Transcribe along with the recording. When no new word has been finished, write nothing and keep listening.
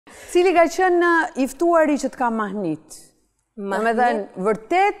Cili ka qenë i ftuari që të ka mahnit? Me dhe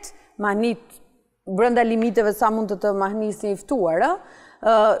vërtet, mahnit brenda limiteve sa mund të mahnisi i ftuar,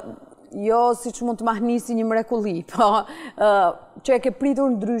 jo si që mund të mahnisi një mrekulli, po që e ke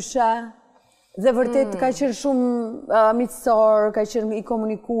pritur ndryshe, dhe vërtet ka qenë shumë miqësor, ka qenë i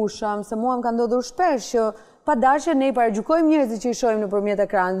komunikueshëm, se mua më ka ndodhur shpesh që pa dashje ne i paragjykojmë njerëzit që i shohim nëpërmjet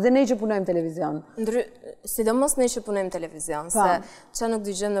ekranit dhe ne që punojmë televizion. Sidomos ne që punojmë televizion, se që nuk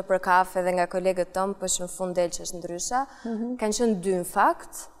dëgjojmë nëpër kafe dhe nga kolegët tonë, për që në fund del që është ndryshe, kanë qenë dy në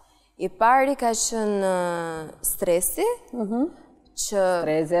fakt. I pari ka qenë Stresi,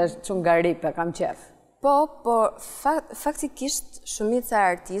 Stresi është shumë garipa, kam qef. Po, faktikisht shumica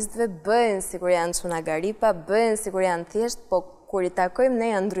e artistëve bëjnë sikur janë çuna garipa, bëjnë sikur janë thjesht, po kur i takojmë ne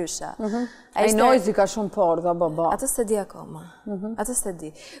janë ndryshe. Ai noizi ka shumë por, dhe baba. Atë s'e di akoma. Atë s'e di.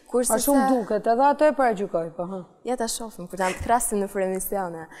 A shumë duket, edhe ato e paragjykoj, po. Ja ta shohim, kur ta thrasim nëpër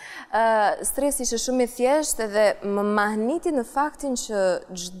emisione. Stresi ishte shumë i thjeshtë dhe më mahniti në faktin që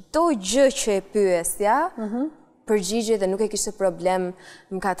çdo gjë që e pyesja, përgjigje dhe nuk e kishte problem,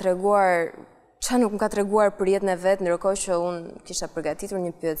 më ka treguar qa nuk më ka treguar për jetën e vetë, ndërkohë që unë kisha përgatitur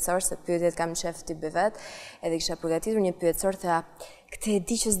një pyetësor, se pyetjet kam qef t'i bëj vetë, edhe kisha përgatitur një pyetësor, thea, këtë e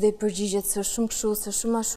di që s'dej përgjigjet, së shumë këshu, së shumë ashtu,